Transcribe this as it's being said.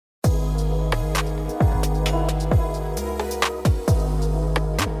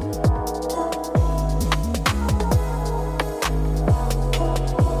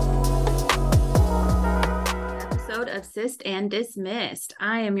Assist and Dismissed.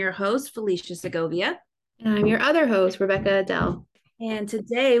 I am your host, Felicia Segovia. And I'm your other host, Rebecca Adele. And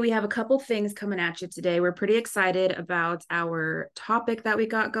today we have a couple things coming at you today. We're pretty excited about our topic that we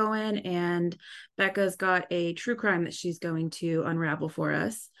got going, and Becca's got a true crime that she's going to unravel for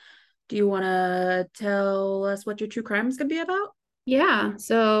us. Do you want to tell us what your true crime is going to be about? Yeah,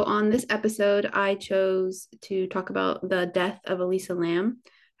 so on this episode, I chose to talk about the death of Elisa Lamb.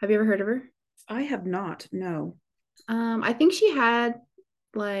 Have you ever heard of her? I have not, no. I think she had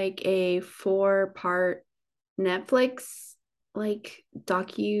like a four-part Netflix like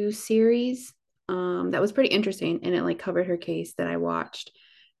docu series that was pretty interesting, and it like covered her case that I watched.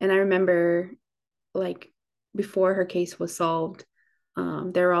 And I remember like before her case was solved,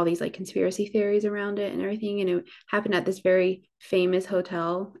 there were all these like conspiracy theories around it and everything, and it happened at this very famous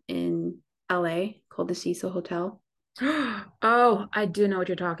hotel in LA called the Cecil Hotel. Oh, I do know what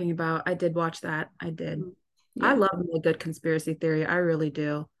you're talking about. I did watch that. I did. I Yeah. love a good conspiracy theory. I really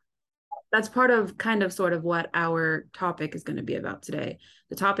do. That's part of kind of sort of what our topic is going to be about today.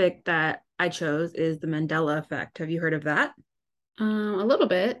 The topic that I chose is the Mandela effect. Have you heard of that? A little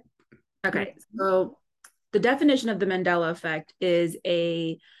bit. Okay. So the definition of the Mandela effect is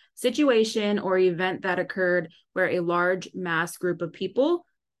a situation or event that occurred where a large mass group of people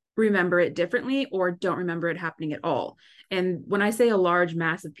remember it differently or don't remember it happening at all. And when I say a large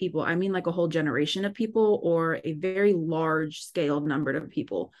mass of people, I mean like a whole generation of people or a very large scaled number of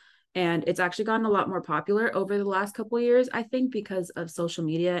people. And it's actually gotten a lot more popular over the last couple of years, I think, because of social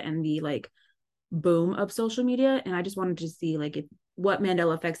media and the like boom of social media. And I just wanted to see like if what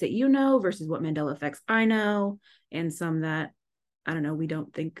Mandela effects that you know versus what Mandela effects I know, and some that I don't know, we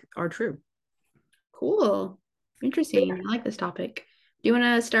don't think are true. Cool. Interesting. I like this topic. Do you want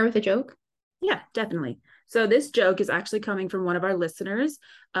to start with a joke? Yeah, definitely. So this joke is actually coming from one of our listeners.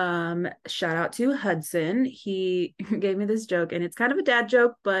 Shout out to Hudson. He gave me this joke, and it's kind of a dad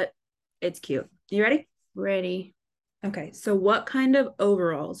joke, but it's cute. You ready? Ready. Okay. So what kind of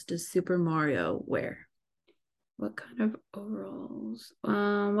overalls does Super Mario wear? What kind of overalls?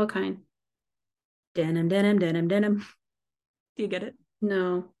 What kind? Denim, denim, denim, denim. Do you get it?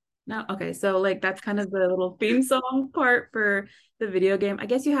 No. No? Okay. So like that's kind of the little theme song part for the video game. I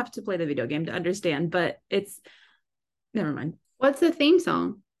guess you have to play the video game to understand, but it's never mind. What's the theme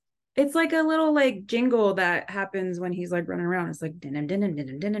song? It's like a little like jingle that happens when he's like running around. It's like denim, denim,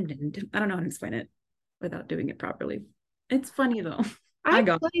 denim, denim, denim, denim. I don't know how to explain it without doing it properly. It's funny though. I I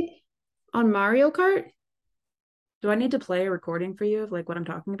got it. played on Mario Kart. Do I need to play a recording for you of like what I'm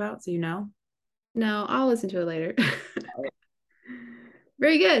talking about so you know? No, I'll listen to it later.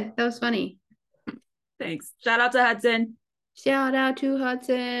 Very good. That was funny. Thanks. Shout out to Hudson. Shout out to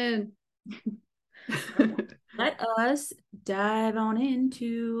Hudson. Let us dive on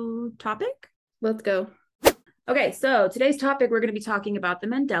into topic. Let's go. Okay, so today's topic, we're going to be talking about the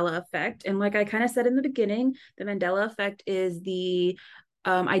Mandela effect. And like I kind of said in the beginning, the Mandela effect is the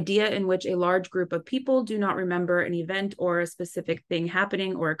idea in which a large group of people do not remember an event or a specific thing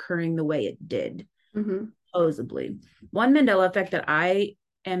happening or occurring the way it did, Hmm. supposedly. One Mandela effect that I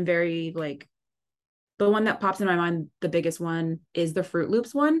am very like, the one that pops in my mind, the biggest one is the Fruit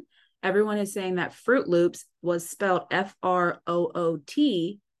Loops one. Everyone is saying that Fruit Loops was spelled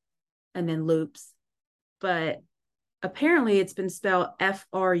F-R-O-O-T and then loops, but apparently it's been spelled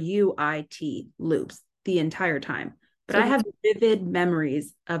F-R-U-I-T, loops, the entire time. But So, I have vivid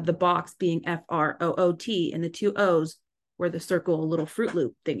memories of the box being F-R-O-O-T and the two O's were the circle little Fruit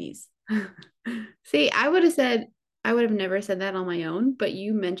Loop thingies. see, I would have never said that on my own, but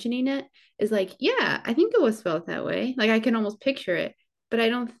you mentioning it is like, yeah, I think it was spelled that way. Like I can almost picture it, but I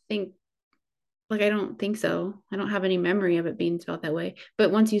don't think so. I don't have any memory of it being spelled that way.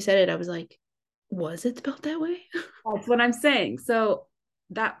 But once you said it, I was like, was it spelled that way? That's what I'm saying. So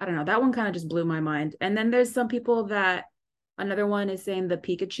that, I don't know, that one kind of just blew my mind. And then there's some people that, another one is saying the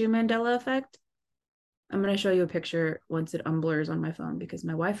Pikachu Mandela effect. I'm going to show you a picture once it unblurs on my phone because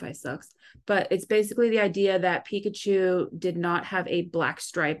my Wi-Fi sucks. But it's basically the idea that Pikachu did not have a black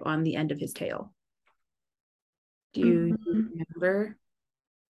stripe on the end of his tail. Do you Mhm. remember?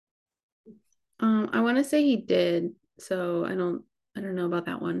 I want to say he did, so I don't know about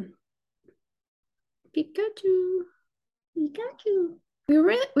that one. Pikachu, Pikachu.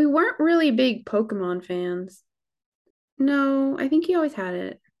 We weren't really big Pokemon fans. No, I think he always had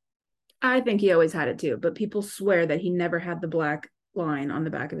it. I think he always had it too, but people swear that he never had the black line on the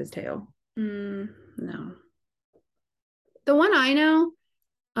back of his tail. No. The one I know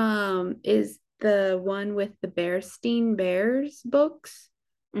is the one with the Bearstein Bears books.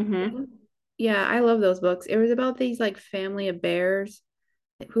 Mm-hmm. Yeah, I love those books. It was about these family of bears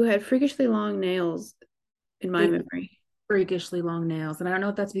who had freakishly long nails in my It, memory. freakishly long nails. And I don't know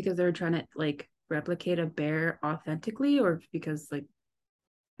if that's because they're trying to like replicate a bear authentically or because like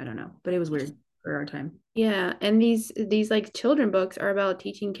I don't know, but it was weird for our time. Yeah, and these like children books are about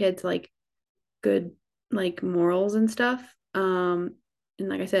teaching kids like good like morals and stuff. And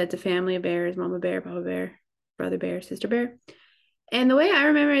like I said, it's a family of bears, mama bear, papa bear, brother bear, sister bear. And the way I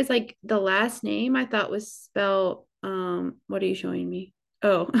remember is like the last name I thought was spelled what are you showing me?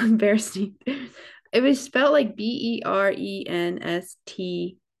 Oh, Bearstein. It was spelled like Brenstein,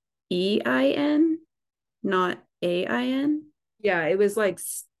 not AIN. Yeah, it was like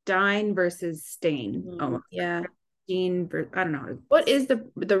Stein versus Stain almost. Yeah. I don't know. What is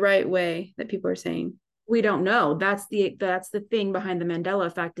the right way that people are saying? We don't know. That's the thing behind the Mandela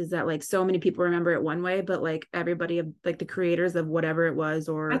effect is that like so many people remember it one way, but like everybody of like the creators of whatever it was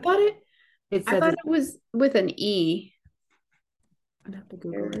I or thought it it I says thought it. it was with an E. I'd have to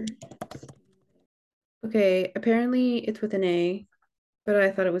Google it. Okay, apparently it's with an A, but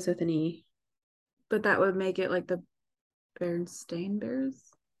I thought it was with an E. But that would make it like the Berenstain Bears.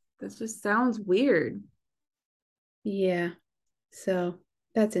 This just sounds weird. Yeah, so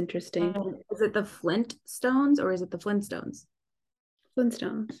that's interesting. Is it the Flintstones or is it the Flintstones?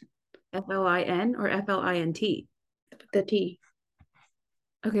 Flintstones, Flin or Flint? the T,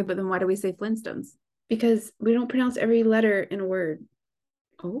 Okay, but then why do we say Flintstones? because we don't pronounce every letter in a word.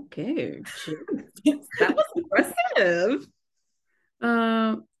 Okay, that was impressive.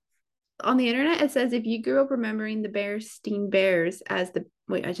 Um, on the internet, it says if you grew up remembering the Bearstein Bears as the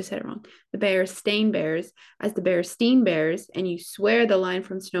wait, I just said it wrong. The Bearstein Bears as the Bearstein Bears, and you swear the line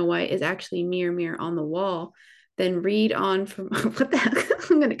from Snow White is actually mirror, mirror on the wall, then read on from what the heck?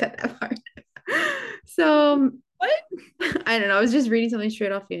 I'm gonna cut that part. So What? I don't know. I was just reading something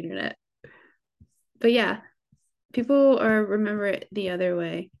straight off the internet. But yeah, people are remember it the other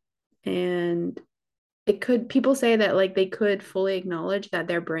way. And it could people say that like they could fully acknowledge that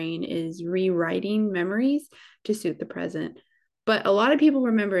their brain is rewriting memories to suit the present. But a lot of people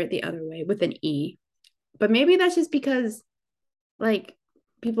remember it the other way with an E. But maybe that's just because like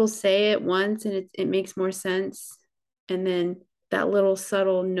people say it once and it makes more sense. And then that little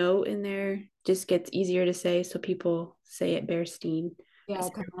subtle note in there just gets easier to say. So people say it Bearstein Yeah,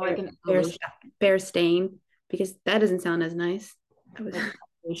 instead kind of of like an bear, evolution, bear stain because that doesn't sound as nice. I was like an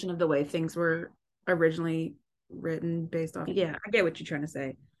evolution of the way things were originally written based off. Yeah, I get what you're trying to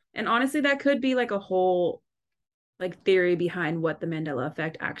say. And honestly, that could be like a whole like theory behind what the Mandela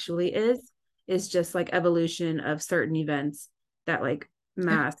effect actually is just like evolution of certain events that like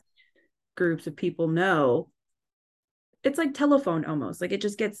mass groups of people know. It's like telephone almost. Like it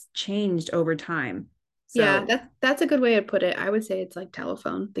just gets changed over time. yeah, So that's a good way to put it. I would say it's like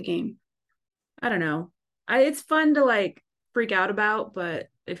telephone, the game. I don't know. It's fun to like freak out about, but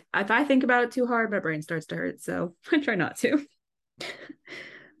if I think about it too hard, my brain starts to hurt. So I try not to.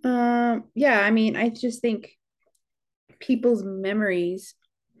 Yeah, I mean, I just think people's memories,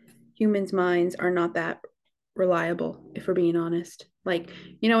 humans' minds are not that reliable, if we're being honest. Like,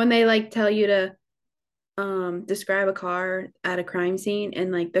 when they like tell you to describe a car at a crime scene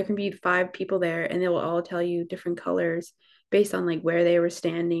and like there can be five people there and they will all tell you different colors based on like where they were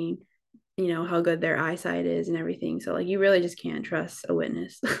standing, how good their eyesight is and everything. So like you really just can't trust a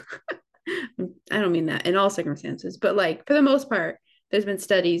witness. I don't mean that in all circumstances, but like for the most part, there's been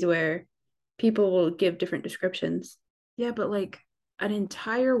studies where people will give different descriptions. Yeah, but like an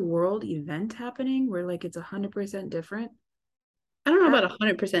entire world event happening where like it's 100% different. I don't know That about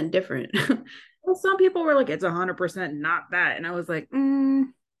 100% different. well, some people were like, it's 100% not that. And I was like,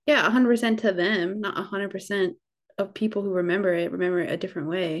 Yeah, 100% to them, not 100% of people who remember it a different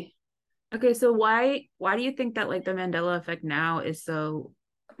way. okay, so why do you think that like the Mandela effect now is so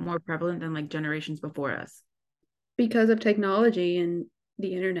more prevalent than like generations before us? Because of technology and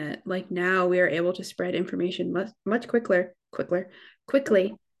the internet, like now we are able to spread information much quickly.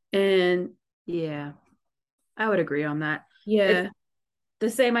 And Yeah, I would agree on that. It's yeah, the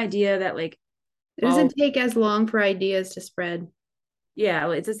same idea that like it all doesn't take as long for ideas to spread. yeah,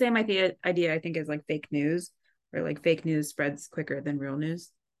 it's the same idea I think as like fake news, where like fake news spreads quicker than real news.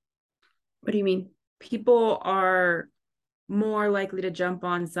 What do you mean? People are more likely to jump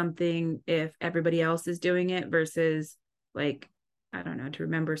on something if everybody else is doing it versus like I don't know, to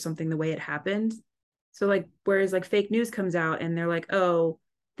remember something the way it happened. So like whereas like fake news comes out and they're like, "Oh,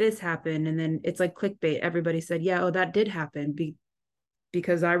 this happened." And then it's like clickbait. Everybody said, "Yeah, oh that did happen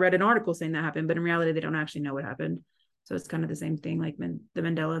because I read an article saying that happened," but in reality they don't actually know what happened. So it's kind of the same thing like the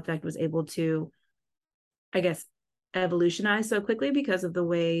Mandela effect was able to I guess evolutionize so quickly because of the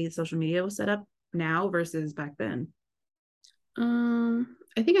way social media was set up now versus back then.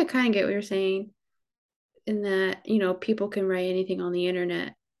 I think I kind of get what you're saying. in that, you know, people can write anything on the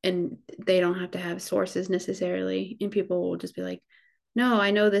internet and they don't have to have sources necessarily. And people will just be like, no,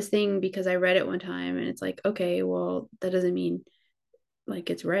 I know this thing because I read it one time. And it's like, okay, well, that doesn't mean like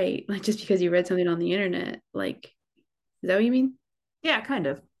it's right. Like just because you read something on the internet, like, is that what you mean? Yeah, kind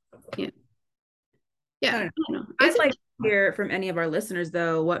of. Yeah. Yeah. I I don't know. don't know. I'd like to hear from any of our listeners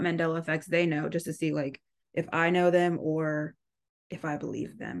though what Mandela effects they know, just to see like if I know them or if I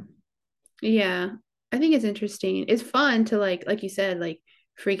believe them. Yeah. I think it's interesting. It's fun to like you said, like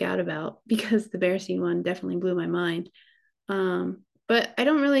freak out about because the bear scene one definitely blew my mind. But I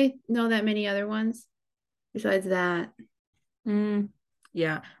don't really know that many other ones besides that. Mm,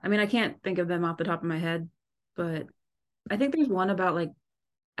 yeah. I mean, I can't think of them off the top of my head, but I think there's one about like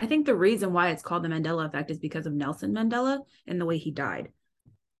I think the reason why it's called the Mandela effect is because of Nelson Mandela and the way he died.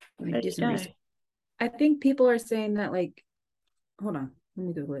 Let me How did do he some research. die? I think people are saying that like hold on, let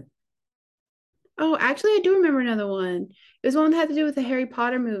me Google it. Oh, actually, I do remember another one. It was one that had to do with the Harry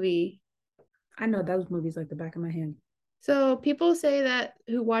Potter movie. I know those movies like the back of my hand. So people say that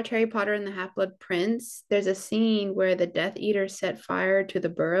who watch Harry Potter and the Half-Blood Prince, there's a scene where the Death Eater set fire to the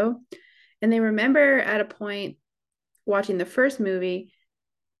burrow, and they remember at a point watching the first movie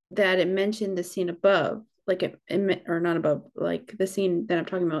that it mentioned the scene above, like or not above, like the scene that I'm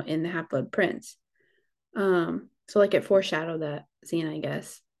talking about in the Half-Blood Prince. So like it foreshadowed that scene, I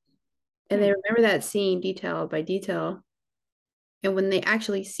guess. And they Hmm. remember that scene detail by detail. And when they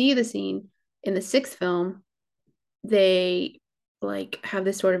actually see the scene in the sixth film, they like have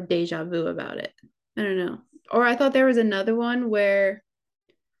this sort of deja vu about it. I don't know. Or I thought there was another one where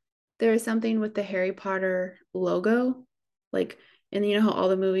there was something with the Harry Potter logo, like, and you know how all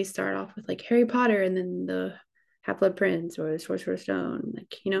the movies start off with like Harry Potter and then the Half Blood Prince or the Sorcerer's Stone,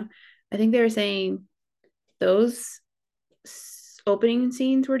 like, you know, I think they were saying those opening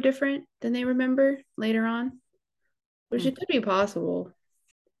scenes were different than they remember later on, which Hmm. it could be possible.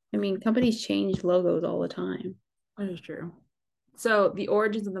 I mean, companies change logos all the time. That is true. So the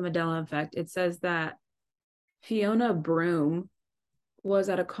origins of the Mandela effect, it says that Fiona Broome was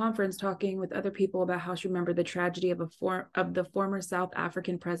at a conference talking with other people about how she remembered the tragedy of the former South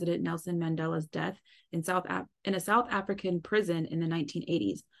African president Nelson Mandela's death in a South African prison in the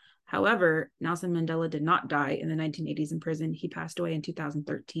 1980s. However, Nelson Mandela did not die in the 1980s in prison. He passed away in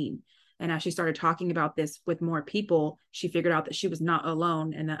 2013. And as she started talking about this with more people, she figured out that she was not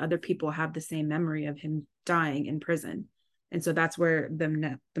alone and that other people have the same memory of him dying in prison. And so that's where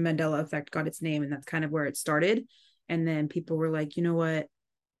the Mandela effect got its name. And that's kind of where it started. And then people were like, you know what?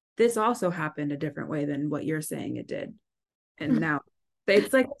 This also happened a different way than what you're saying it did. And now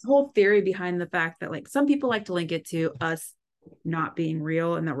it's like this whole theory behind the fact that like some people like to link it to us not being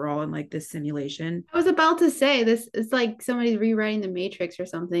real and that we're all in like this simulation. I was about to say this is like somebody's rewriting the Matrix or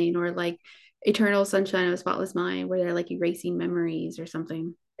something, or like Eternal Sunshine of a Spotless Mind, where they're like erasing memories or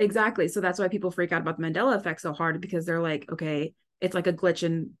something. Exactly. So that's why people freak out about the Mandela effect so hard because they're like, okay, it's like a glitch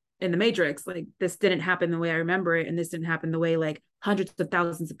in the matrix. Like this didn't happen the way I remember it, and this didn't happen the way like hundreds of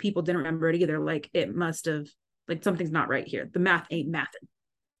thousands of people didn't remember it either. Like it must have like something's not right here. The math ain't mathing.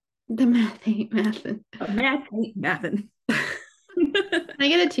 The math ain't mathin'. Math ain't mathing. Can I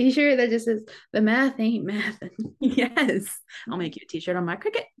get a T-shirt that just says "The math ain't mathin'"? Yes. I'll make you a t-shirt on my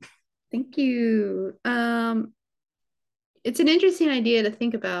cricket. Thank you. It's an interesting idea to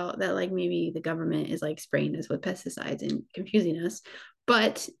think about that, like maybe the government is like spraying us with pesticides and confusing us,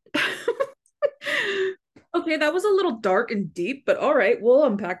 but Okay, that was a little dark and deep, but all right, we'll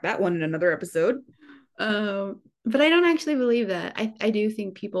unpack that one in another episode. but I don't actually believe that. I do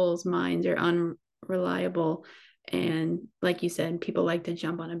think people's minds are unreliable, and like you said, people like to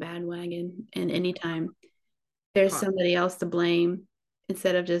jump on a bandwagon, and anytime there's Hot. somebody else to blame,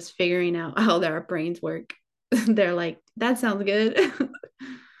 instead of just figuring out how their brains work, they're like, that sounds good.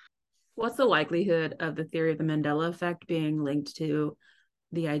 What's the likelihood of the theory of the Mandela effect being linked to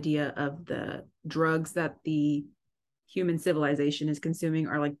the idea of the drugs that the human civilization is consuming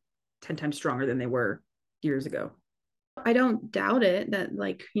are like 10 times stronger than they were years ago? I don't doubt it that,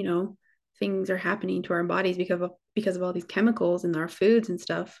 like, you know, things are happening to our bodies because of all these chemicals in our foods and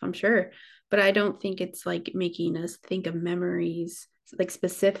stuff, I'm sure. But I don't think it's like making us think of memories like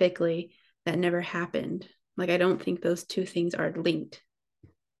specifically that never happened. Like I don't think those two things are linked.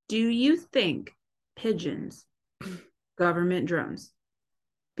 Do you think pigeons, government drones?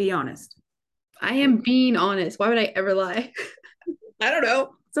 Be honest. I am being honest. Why would I ever lie I don't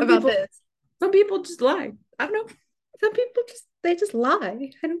know. about this? Some people just lie. I don't know. Some people just they just lie.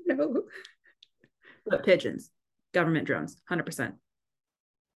 I don't know. But pigeons, government drones, 100%.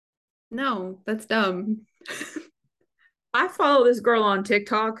 No, that's dumb. I follow this girl on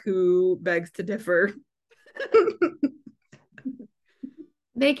TikTok who begs to differ.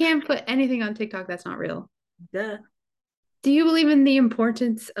 They can't put anything on TikTok that's not real. Duh. Do you believe in the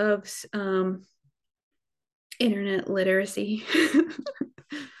importance of internet literacy?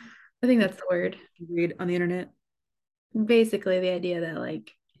 I think that's the word. Read on the internet. Basically, the idea that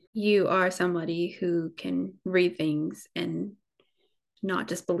like you are somebody who can read things and not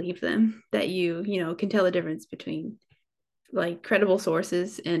just believe them, that you can tell the difference between like credible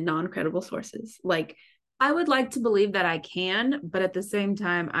sources and non-credible sources. Like, I would like to believe that I can, but at the same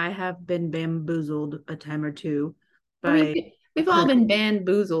time, I have been bamboozled a time or two I mean, by a we've all person. been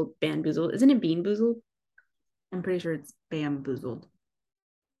bamboozled. Bamboozled, isn't it bean boozled? I'm pretty sure it's bamboozled.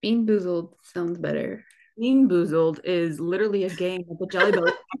 Bean boozled sounds better. Bean boozled is literally a game that the Jelly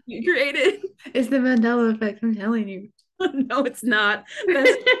Belly factory created. It's the Mandela effect, I'm telling you. No, it's not.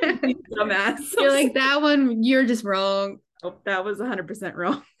 That's dumbass. You're like, that one, you're just wrong. Oh, that was 100%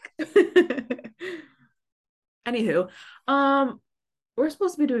 wrong. Anywho, we're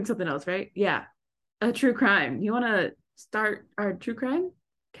supposed to be doing something else, right? Yeah, a true crime. You want to start our true crime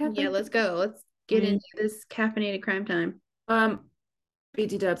Yeah, cafe? let's go. Let's get Mm. into this caffeinated crime time. Um,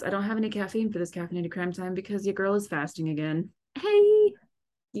 BT Dubs, I don't have any caffeine for this caffeinated crime time because your girl is fasting again. Hey,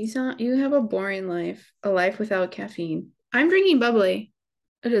 You have a boring life, a life without caffeine. I'm drinking bubbly.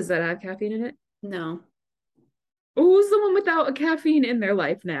 does that have caffeine in it? No. Who's the one without a caffeine in their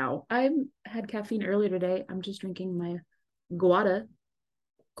life now? I had caffeine earlier today. I'm just drinking my guada.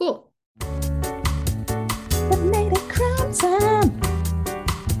 Cool.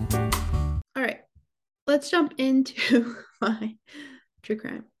 All right. Let's jump into my true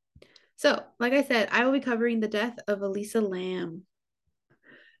crime. So, like I said, I will be covering the death of Elisa Lam.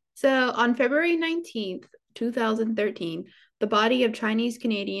 So, on February 19th, 2013, the body of Chinese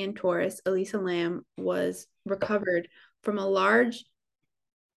Canadian tourist Elisa Lam was recovered from a large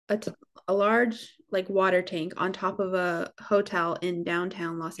like water tank on top of a hotel in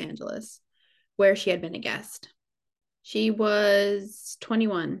downtown Los Angeles where she had been a guest. She was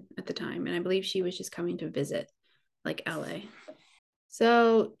 21 at the time, and I believe she was just coming to visit like LA.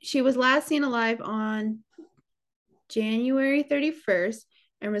 So she was last seen alive on January 31st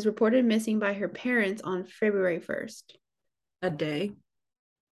and was reported missing by her parents on February 1st. A day.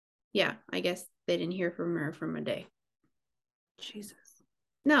 Yeah, I guess they didn't hear from her from a day. Jesus.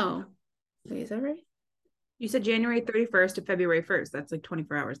 No. Wait, is that right? You said January 31st to February 1st. That's like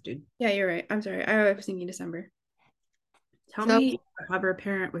 24 hours, dude. Yeah, you're right. I'm sorry. I was thinking December. Tell So, me you're a hover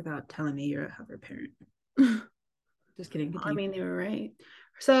parent without telling me you're a hover parent. Just kidding. I Continue. mean, they were right.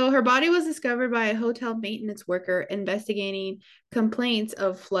 So her body was discovered by a hotel maintenance worker investigating complaints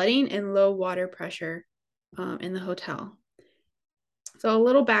of flooding and low water pressure in the hotel. So a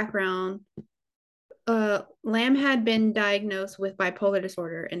little background. Lamb had been diagnosed with bipolar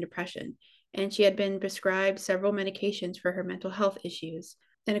disorder and depression, and she had been prescribed several medications for her mental health issues.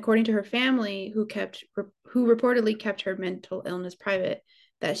 And according to her family, who reportedly kept her mental illness private,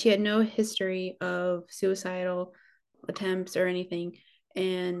 that she had no history of suicidal attempts or anything.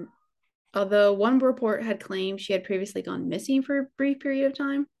 And although one report had claimed she had previously gone missing for a brief period of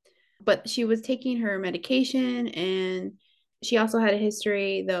time, but she was taking her medication, and she also had a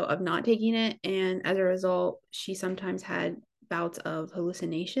history though of not taking it, and as a result she sometimes had bouts of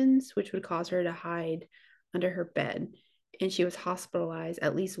hallucinations which would cause her to hide under her bed, and she was hospitalized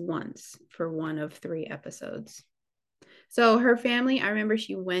at least once for one of 3 episodes. So her family, I remember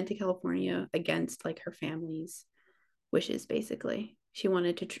she went to California against like her family's wishes. Basically she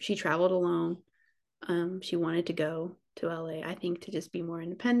traveled alone. She wanted to go to LA, I think, to just be more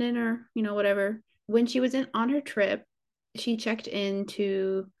independent or, whatever. When she was on her trip, she checked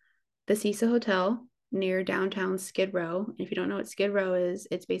into the Cecil Hotel near downtown Skid Row. And if you don't know what Skid Row is,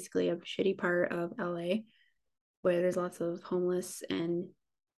 it's basically a shitty part of LA where there's lots of homeless and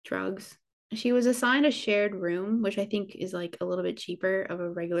drugs. She was assigned a shared room, which I think is like a little bit cheaper of a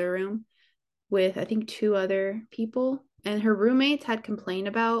regular room, with I think 2 other people. And her roommates had complained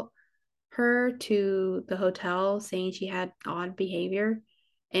about her to the hotel saying she had odd behavior,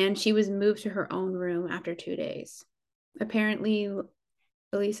 and she was moved to her own room after 2 days. Apparently,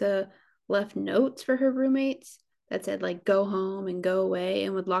 Elisa left notes for her roommates that said like go home and go away,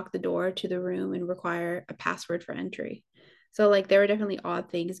 and would lock the door to the room and require a password for entry. So like there were definitely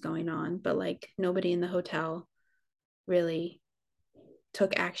odd things going on, but like nobody in the hotel really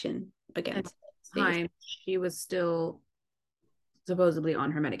took action And against things. time she was still supposedly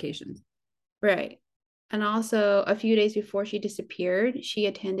on her medications. Right. And also, a few days before she disappeared, she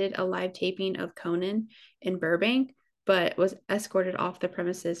attended a live taping of Conan in Burbank, but was escorted off the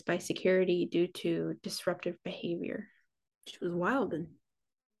premises by security due to disruptive behavior. She was wild and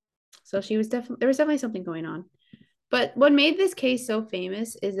So she was definitely there was definitely something going on. But what made this case so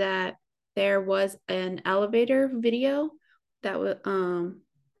famous is that there was an elevator video that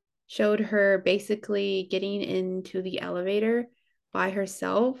showed her basically getting into the elevator by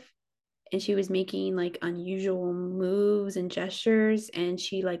herself, and she was making like unusual moves and gestures, and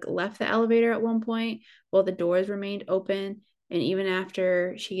she like left the elevator at one point while the doors remained open, and even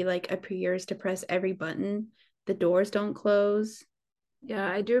after she like appears to press every button, the doors don't close. Yeah,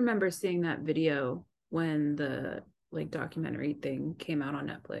 I do remember seeing that video when the like documentary thing came out on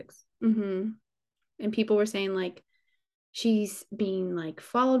Netflix. Mm-hmm. And people were saying like she's being like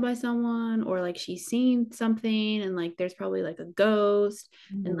followed by someone, or like she's seen something, and like there's probably like a ghost,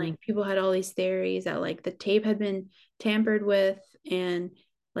 and Mhm. like people had all these theories that like the tape had been tampered with, and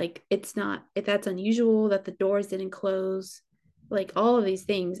like it's not if that's unusual that the doors didn't close, like all of these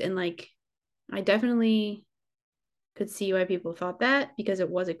things. And like I definitely could see why people thought that, because it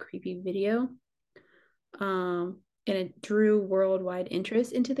was a creepy video, and it drew worldwide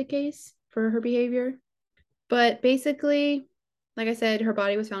interest into the case for her behavior. But basically, like I said, her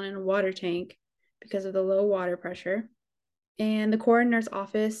body was found in a water tank because of the low water pressure. And the coroner's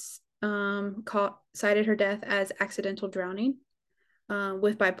office cited her death as accidental drowning,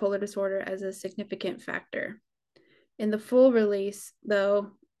 with bipolar disorder as a significant factor. In the full release,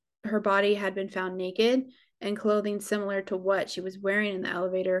 though, her body had been found naked, and clothing similar to what she was wearing in the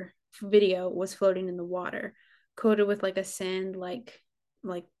elevator video was floating in the water, coated with like a sand like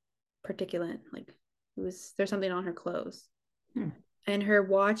particulate, like it was there's something on her clothes. Hmm. And her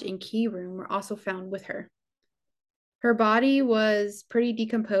watch and key ring were also found with her. Her body was pretty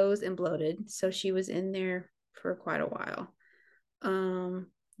decomposed and bloated, so she was in there for quite a while. Um,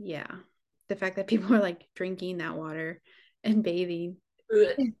 yeah. The fact that people were like drinking that water and bathing.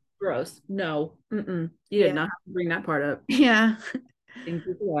 Ugh, gross. No. You did Yeah. not have to bring that part up. Yeah. Thank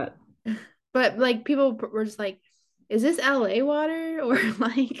you for that. But like people were just like, is this LA water? Or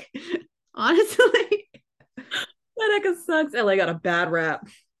like, honestly, That sucks. LA got a bad rap.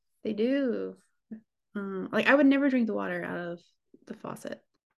 they do. Like I would never drink the water out of the faucet.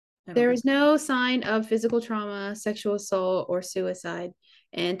 There Never. was no sign of physical trauma, sexual assault, or suicide,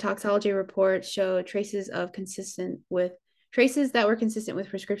 and toxicology reports showed traces that were consistent with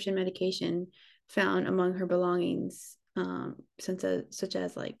prescription medication found among her belongings, such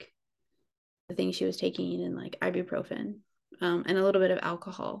as like the things she was taking and like ibuprofen, and a little bit of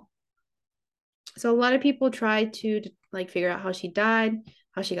alcohol. So a lot of people tried to like figure out how she died,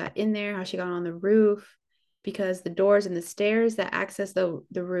 how she got in there, how she got on the roof, because the doors and the stairs that access the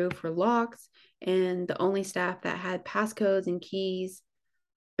roof were locked, and the only staff that had passcodes and keys,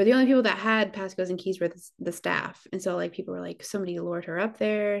 or the only people that had passcodes and keys were the staff. And so like people were like, somebody lured her up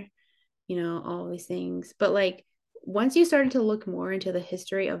there, all these things. But like once you started to look more into the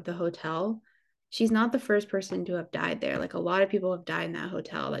history of the hotel, she's not the first person to have died there. Like a lot of people have died in that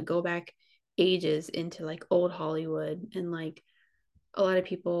hotel that go back ages into like old Hollywood, and like a lot of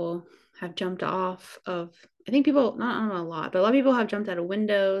people have jumped off of I think people not a lot, but a lot of people have jumped out of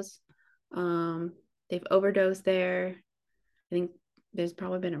windows. Um they've overdosed there. I think there's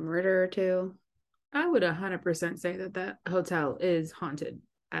probably been a murder or two. I would 100% say that that hotel is haunted,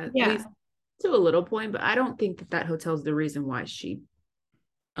 at Yeah. least to a little point, but I don't think that that hotel's the reason why she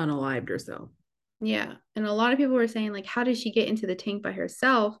unalived herself. Yeah. And a lot of people were saying, like, how did she get into the tank by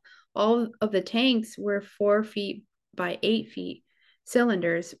herself? All of the tanks were 4 feet by 8 feet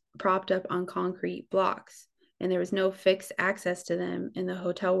cylinders propped up on concrete blocks. And there was no fixed access to them. And the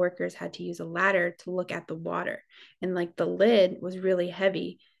hotel workers had to use a ladder to look at the water. And like the lid was really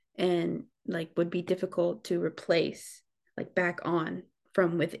heavy and like would be difficult to replace, like back on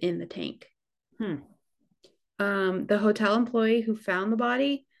from within the tank. Hmm. The hotel employee who found the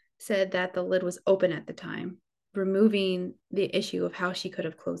body said that the lid was open at the time, removing the issue of how she could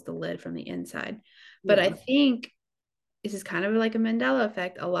have closed the lid from the inside. But I Yeah. think this is kind of like a Mandela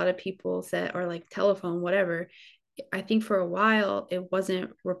effect. A lot of people said, or like telephone, whatever. I think for a while it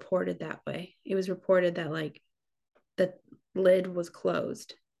wasn't reported that way. It was reported that like the lid was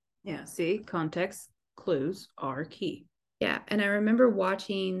closed. Yeah. See, context clues are key. Yeah. And I remember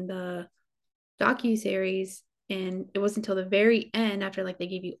watching the docu-series, and it wasn't until the very end, after like they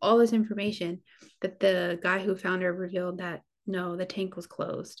gave you all this information, that the guy who found her revealed that no, the tank was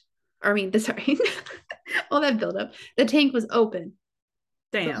closed. Or, I mean, sorry, all that buildup, the tank was open.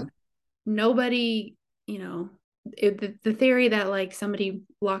 So Damn. nobody, the theory that like somebody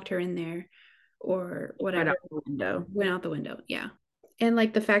locked her in there or Right whatever out the window. went out the window. Yeah. And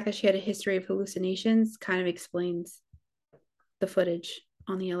like the fact that she had a history of hallucinations kind of explains the footage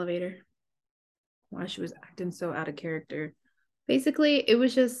on the elevator. Why she was acting so out of character. Basically, it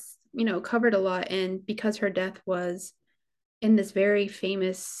was just covered a lot. And because her death was in this very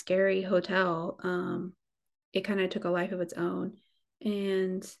famous, scary hotel, it kind of took a life of its own.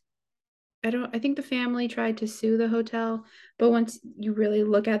 And I think the family tried to sue the hotel, but once you really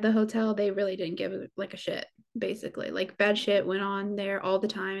look at the hotel, they really didn't give like a shit, basically. Like bad shit went on there all the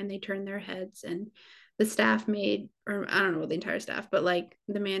time and they turned their heads, and the staff made, or I don't know the entire staff, but like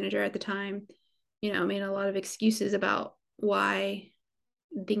the manager at the time, made a lot of excuses about why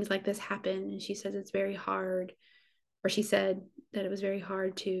things like this happen. And she says it's very hard, or she said that it was very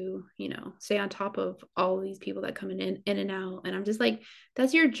hard to, stay on top of all of these people that come in and out. And I'm just like,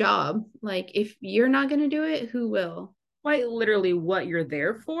 that's your job. Like, if you're not going to do it, who will? Quite literally what you're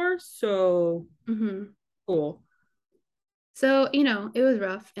there for. So Mm-hmm. cool. So, it was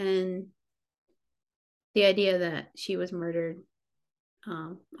rough. And the idea that she was murdered,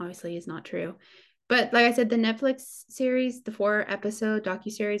 obviously is not true. But like I said, the Netflix series, the 4-episode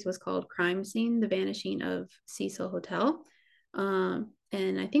docuseries was called Crime Scene, The Vanishing of Cecil Hotel.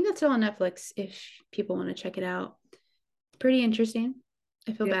 And I think that's still on Netflix if people want to check it out. It's pretty interesting.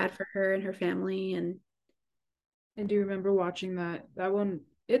 I feel Yeah, bad for her and her family. And I do remember watching that one.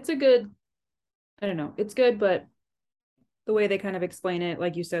 It's a good, I don't know, it's good, but the way they kind of explain it,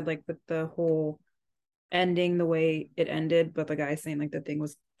 like you said, like the whole ending, the way it ended, but the guy saying like the thing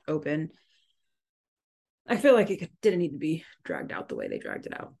was open. I feel like it didn't need to be dragged out the way they dragged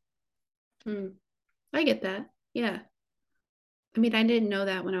it out. I get that. Yeah. I mean, I didn't know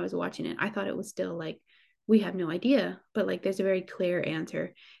that when I was watching it. I thought it was still like, we have no idea, but like there's a very clear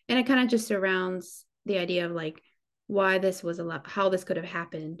answer. And it kind of just surrounds the idea of like why this was a lot, how this could have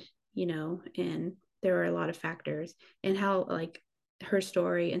happened, and there were a lot of factors, and how like her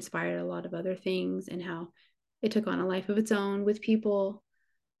story inspired a lot of other things, and how it took on a life of its own with people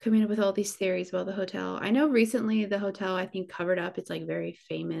coming up with all these theories about the hotel. I know recently the hotel, I think, covered up its like very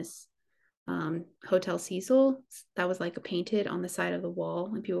famous Hotel Cecil that was like painted on the side of the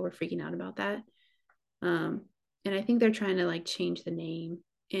wall, and people were freaking out about that. Um, and I think they're trying to like change the name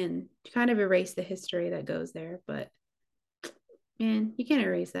and kind of erase the history that goes there. But man, you can't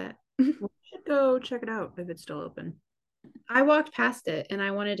erase that. We should go check it out if it's still open. I walked past it and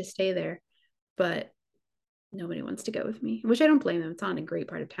I wanted to stay there, but nobody wants to go with me, which I don't blame them. It's not in a great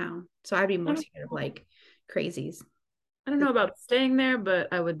part of town. So I'd be I more don't scared of know. like crazies. I don't know about staying there, but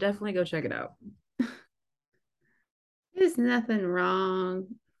I would definitely go check it out. There's nothing wrong.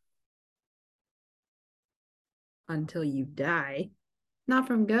 Until you die. Not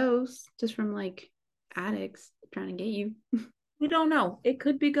from ghosts, just from like addicts trying to get you. We don't know. It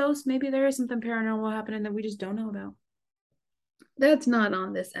could be ghosts. Maybe there is something paranormal happening that we just don't know about. That's not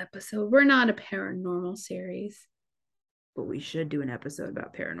on this episode. We're not a paranormal series. But we should do an episode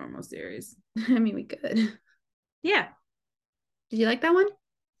about paranormal series. I mean, we could. Yeah, Did you like that one?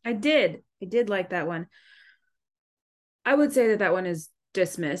 I did. I did like that one. I would say that that one is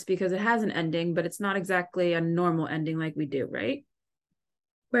dismissed because it has an ending, but it's not exactly a normal ending like we do, right?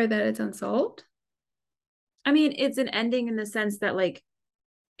 Where that it's unsolved? I mean, it's an ending in the sense that like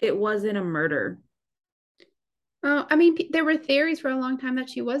it wasn't a murder. Oh, I mean, there were theories for a long time that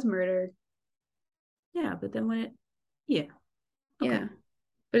she was murdered. Yeah, but then when it, yeah, okay, Yeah,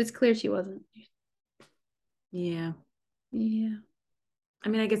 but it's clear she wasn't. yeah. Yeah, I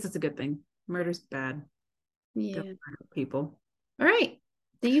mean, I guess it's a good thing. Murder's bad. Don't yeah. murder people. All right.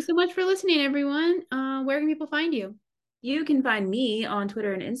 Thank you so much for listening, everyone. Where can people find you? You can find me on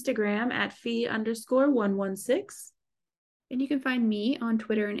Twitter and Instagram at fee_116. And you can find me on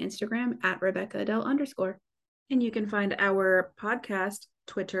Twitter and Instagram at Rebecca Adele _. And you can find our podcast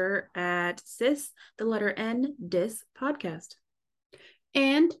Twitter at cis, the letter N, dis podcast.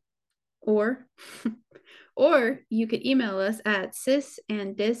 And or or you could email us at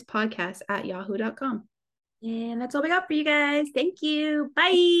cisanddispodcast@yahoo.com. And that's all we got for you guys. Thank you.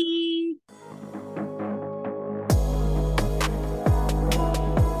 Bye.